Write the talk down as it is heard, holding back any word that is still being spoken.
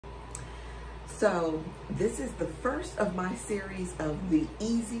So this is the first of my series of the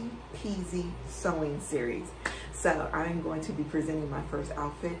Eazy Peazy sewing series. So I'm going to be presenting my first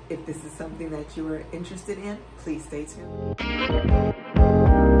outfit. If this is something that you are interested in, please stay tuned.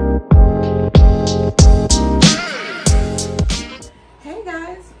 Hey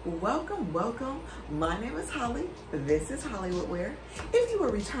guys, welcome. My name is Holly. This is Hollywood Wear. If you are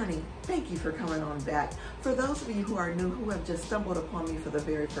returning, thank you for coming on back. For those of you who are new, who have just stumbled upon me for the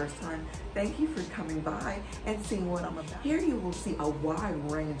very first time, thank you for coming by and seeing what I'm about. Here you will see a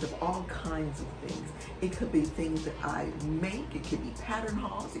wide range of all kinds of things. It could be things that I make, it could be pattern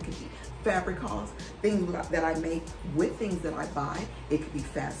hauls, it could be fabric hauls, things that I make with things that I buy. It could be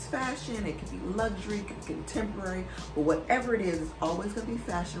fast fashion, it could be luxury, it could be contemporary, but whatever it is, it's always going to be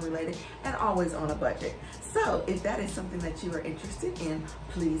fashion related and always on a budget. So if that is something that you are interested in,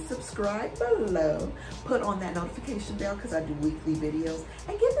 please subscribe below, put on that notification bell because I do weekly videos,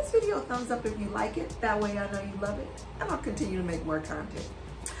 and give this video a thumbs up if you like it. That way I know you love it and I'll continue to make more content.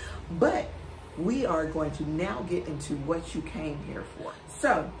 But we are going to now get into what you came here for.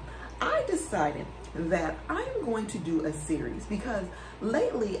 So I decided that I am going to do a series because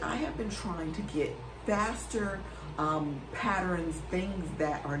lately I have been trying to get faster patterns, things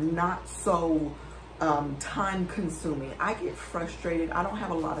that are not so time consuming. I get frustrated. I don't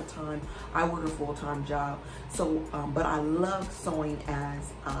have a lot of time. I work a full-time job. So, but I love sewing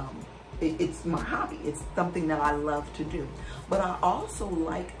as, it's my hobby. It's something that I love to do. But I also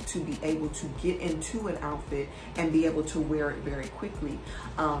like to be able to get into an outfit and be able to wear it very quickly.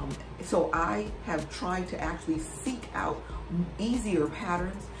 So I have tried to actually seek out easier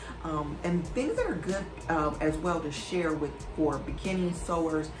patterns and things that are good as well to share with for beginning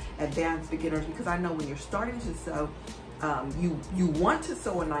sewers, advanced beginners, because I know when you're starting to sew, you want to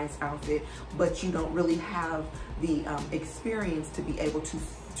sew a nice outfit, but you don't really have the experience to be able to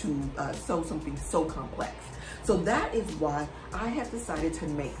sew something so complex. So that is why I have decided to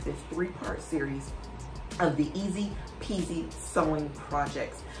make this 3-part series of the Eazy Peazy sewing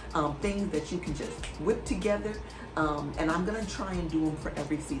projects, things that you can just whip together. And I'm gonna try and do them for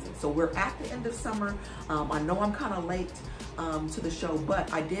every season. So we're at the end of summer. I know I'm kind of late to the show,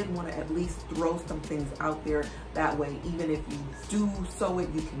 but I did want to at least throw some things out there. That way, even if you do sew it,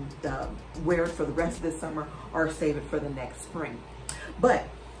 you can wear it for the rest of the summer or save it for the next spring. But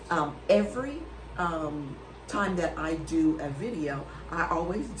every time that I do a video, I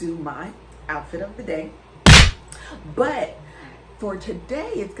always do my outfit of the day. But for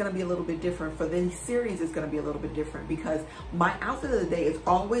today, it's going to be a little bit different. For this series, it's going to be a little bit different because my outfit of the day is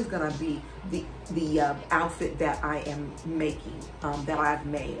always going to be the outfit that I am making, that I've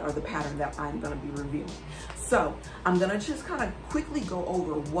made, or the pattern that I'm going to be reviewing. So I'm going to just kind of quickly go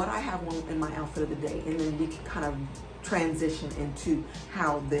over what I have on in my outfit of the day, and then we can kind of transition into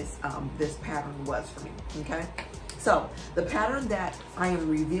how this this pattern was for me. Okay. So the pattern that I am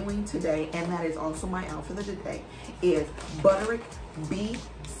reviewing today, and that is also my outfit of the day, is Butterick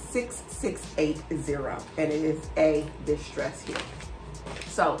B6680, and it is this dress here.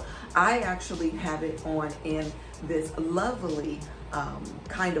 So I actually have it on in this lovely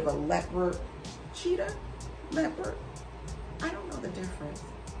kind of a leopard, cheetah, leopard. I don't know the difference.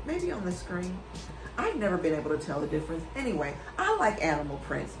 Maybe on the screen. I've never been able to tell the difference. Anyway, I like animal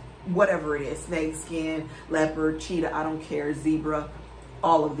prints. Whatever it is, snake skin, leopard, cheetah, I don't care, zebra,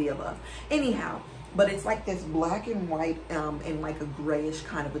 all of the above. Anyhow, but it's like this black and white in like a grayish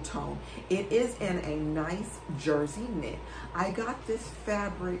kind of a tone. It is in a nice jersey knit. I got this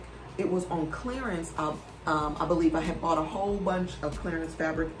fabric, it was on clearance. I believe I had bought a whole bunch of clearance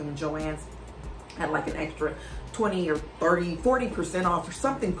fabric in Joann's, had like an extra 20 or 30, 40% off or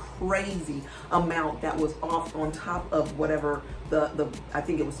something crazy amount that was off on top of whatever I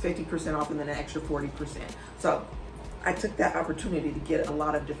think it was 50% off and then an extra 40%. So I took that opportunity to get a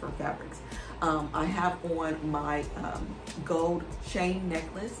lot of different fabrics. I have on my gold chain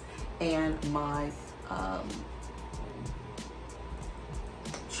necklace and my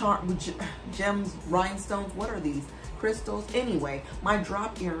gems, rhinestones, what are these? Crystals. Anyway, my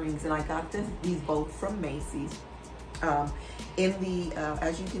drop earrings, and I got these both from Macy's. In the,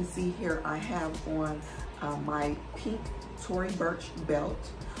 as you can see here, I have on my pink Tory Burch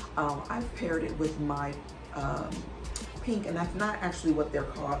belt. I've paired it with my pink, and that's not actually what they're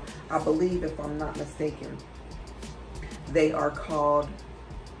called. I believe, if I'm not mistaken, they are called,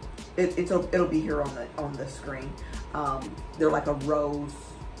 it'll be here on the screen. They're like a rose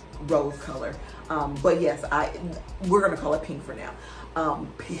color. But yes, we're gonna call it pink for now.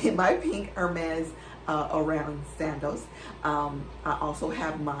 My pink Hermes Oran Sandals. I also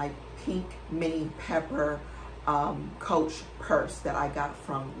have my pink mini pepper Coach purse that I got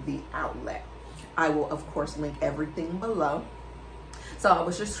from the outlet. I will, of course, link everything below. So I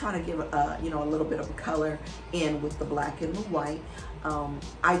was just trying to give, you know, a little bit of a color in with the black and the white.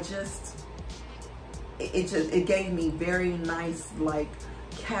 It gave me very nice, like,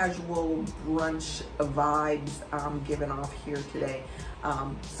 casual brunch vibes I'm giving off here today.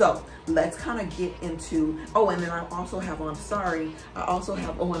 So let's kind of get into, oh, and then I also have on, sorry, I also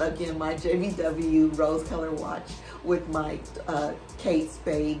have on again my JVW rose color watch with my Kate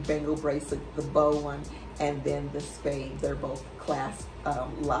Spade bangle bracelet, the bow one, and then the spade. They're both clasp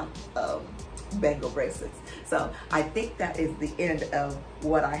lock bangle bracelets. So I think that is the end of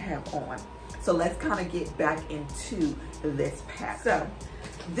what I have on. So let's kind of get back into this pattern. So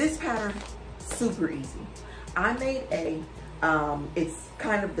this pattern, super easy. I made a, it's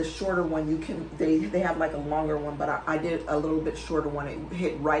kind of the shorter one. You can, they have like a longer one, but I did a little bit shorter one. It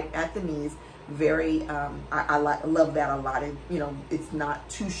hit right at the knees. Very, I love that a lot. It, you know, it's not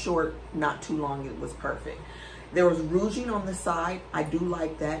too short, not too long. It was perfect. There was ruching on the side. I do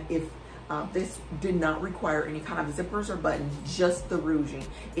like that. If this did not require any kind of zippers or buttons, just the ruching.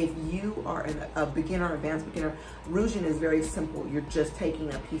 If you are a beginner, advanced beginner, ruching is very simple. You're just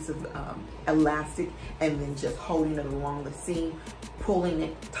taking a piece of elastic and then just holding it along the seam, pulling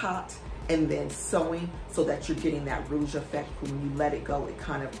it taut, and then sewing so that you're getting that ruche effect. When you let it go, it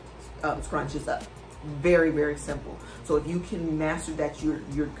kind of scrunches up. Very, very simple. So if you can master that,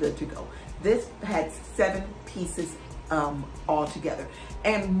 you're good to go. This had 7 pieces all together.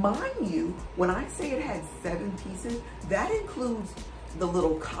 And mind you, when I say it had 7 pieces, that includes the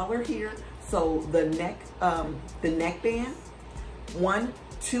little collar here. So the neckband, 1,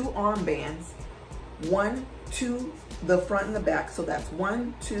 2 armbands, 1, 2, the front and the back. So that's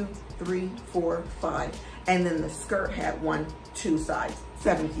 1, 2, 3, 4, 5. And then the skirt had 1, 2 sides,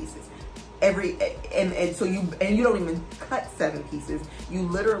 7 pieces. So you don't even cut 7 pieces. You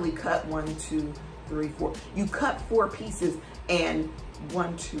literally cut 1, 2, 3, 4. You cut 4 pieces, and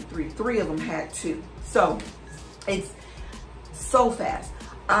 1, 2, 3. 3 of them had 2. So it's so fast.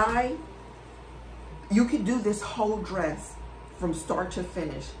 You could do this whole dress from start to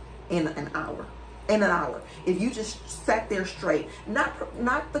finish in an hour. In an hour, if you just sat there straight. Not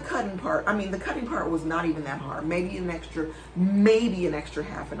the cutting part. I mean, the cutting part was not even that hard. Maybe an extra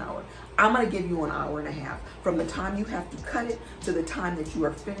half an hour. I'm gonna give you an hour and a half from the time you have to cut it to the time that you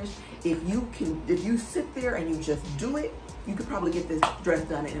are finished. If you sit there and you just do it, you could probably get this dress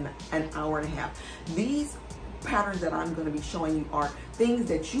done in an hour and a half. These patterns that I'm going to be showing you are things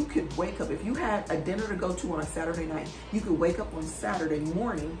that you could wake up. If you had a dinner to go to on a Saturday night, you could wake up on Saturday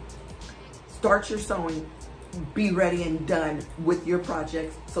morning, start your sewing, be ready and done with your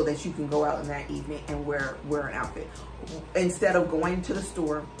projects so that you can go out in that evening and wear an outfit. Instead of going to the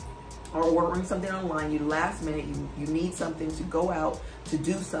store or ordering something online, you last minute, you need something to go out to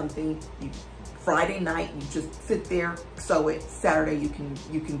do something. Friday night, you just sit there, sew it. Saturday, you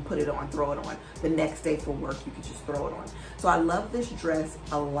can put it on, throw it on. The next day for work, you can just throw it on. So I love this dress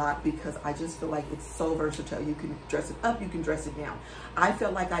a lot because I just feel like it's so versatile. You can dress it up, you can dress it down. I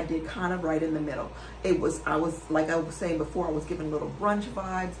felt like I did kind of right in the middle. Like I was saying before, I was giving little brunch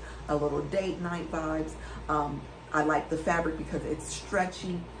vibes, a little date night vibes. I like the fabric because it's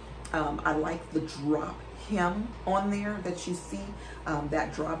stretchy. I like the drop hem on there that you see.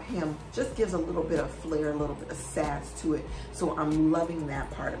 That drop hem just gives a little bit of flair, a little bit of sass to it. So I'm loving that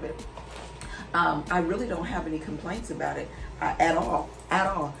part of it. I really don't have any complaints about it at all.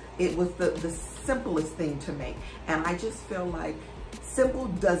 It was the simplest thing to make. And I just feel like simple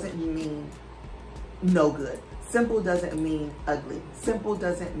doesn't mean no good. Simple doesn't mean ugly. Simple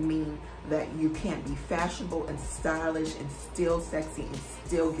doesn't mean that you can't be fashionable and stylish and still sexy and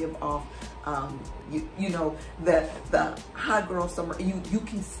still give off, you know, the hot girl summer. You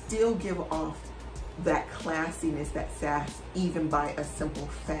can still give off that classiness, that sass, even by a simple,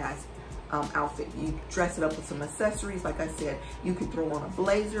 fast outfit. You dress it up with some accessories. Like I said, you could throw on a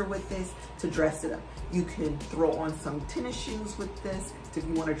blazer with this to dress it up. You can throw on some tennis shoes with this if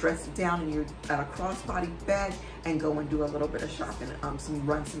you want to dress it down, and you're at a crossbody bag and go and do a little bit of shopping,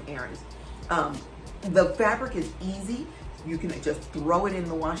 run some errands. The fabric is easy. You can just throw it in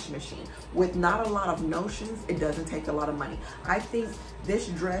the washing machine. With not a lot of notions, it doesn't take a lot of money. I think this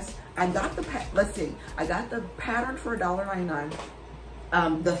dress, I got the pattern for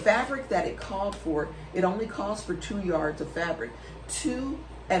 $1.99. The fabric that it called for, it only calls for 2 yards of fabric. 2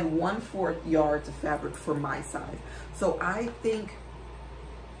 1/4 yards of fabric for my size. So I think,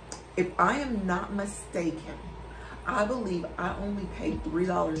 if I am not mistaken, I believe I only paid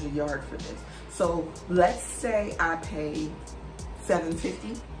 $3 a yard for this. So let's say I paid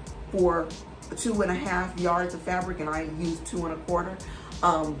 $7.50 for 2.5 yards of fabric and I used 2 1/4.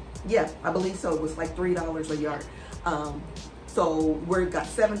 Yeah, I believe so. It was like $3 a yard. So we got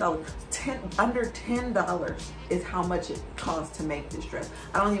 $7, under $10 is how much it costs to make this dress.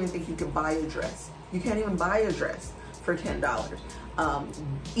 I don't even think you can buy a dress. You can't even buy a dress for $10.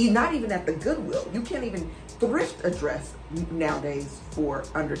 Not even at the Goodwill. You can't even thrift a dress nowadays for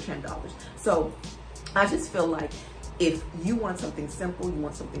under $10. So I just feel like if you want something simple, you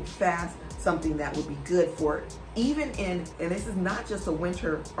want something fast, something that would be good for even in, and this is not just a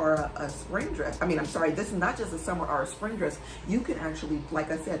winter or a spring dress. I mean, I'm sorry, this is not just a summer or a spring dress. You can actually,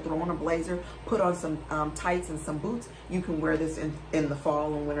 like I said, throw on a blazer, put on some tights and some boots. You can wear this in the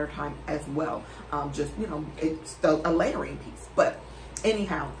fall and winter time as well. Just, you know, it's a layering piece. But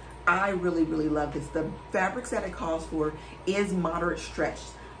anyhow, I really, really love this. The fabrics that it calls for is moderate stretch,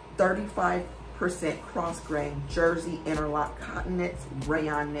 35% cross grain, jersey, interlock, cotton knits,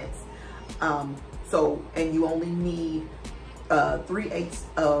 rayon knits. And you only need 3/8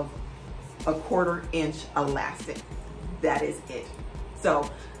 of a 1/4 inch elastic. That is it. So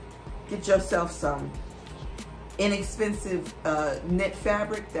get yourself some inexpensive knit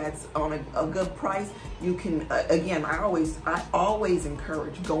fabric that's on a good price. You can again, I always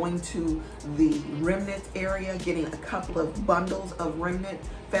encourage going to the remnant area, getting a couple of bundles of remnant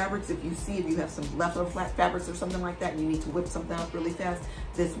fabrics. If you have some leftover flat fabrics or something like that and you need to whip something up really fast,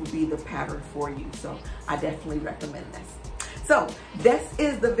 this would be the pattern for you. So I definitely recommend this. So this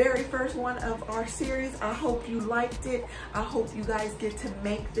is the very first one of our series. I hope you liked it. I hope you guys get to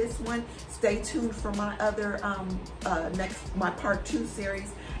make this one. Stay tuned for my other my part 2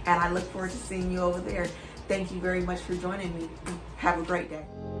 series, and I look forward to seeing you over there. Thank you very much for joining me. Have a great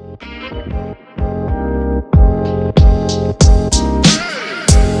day.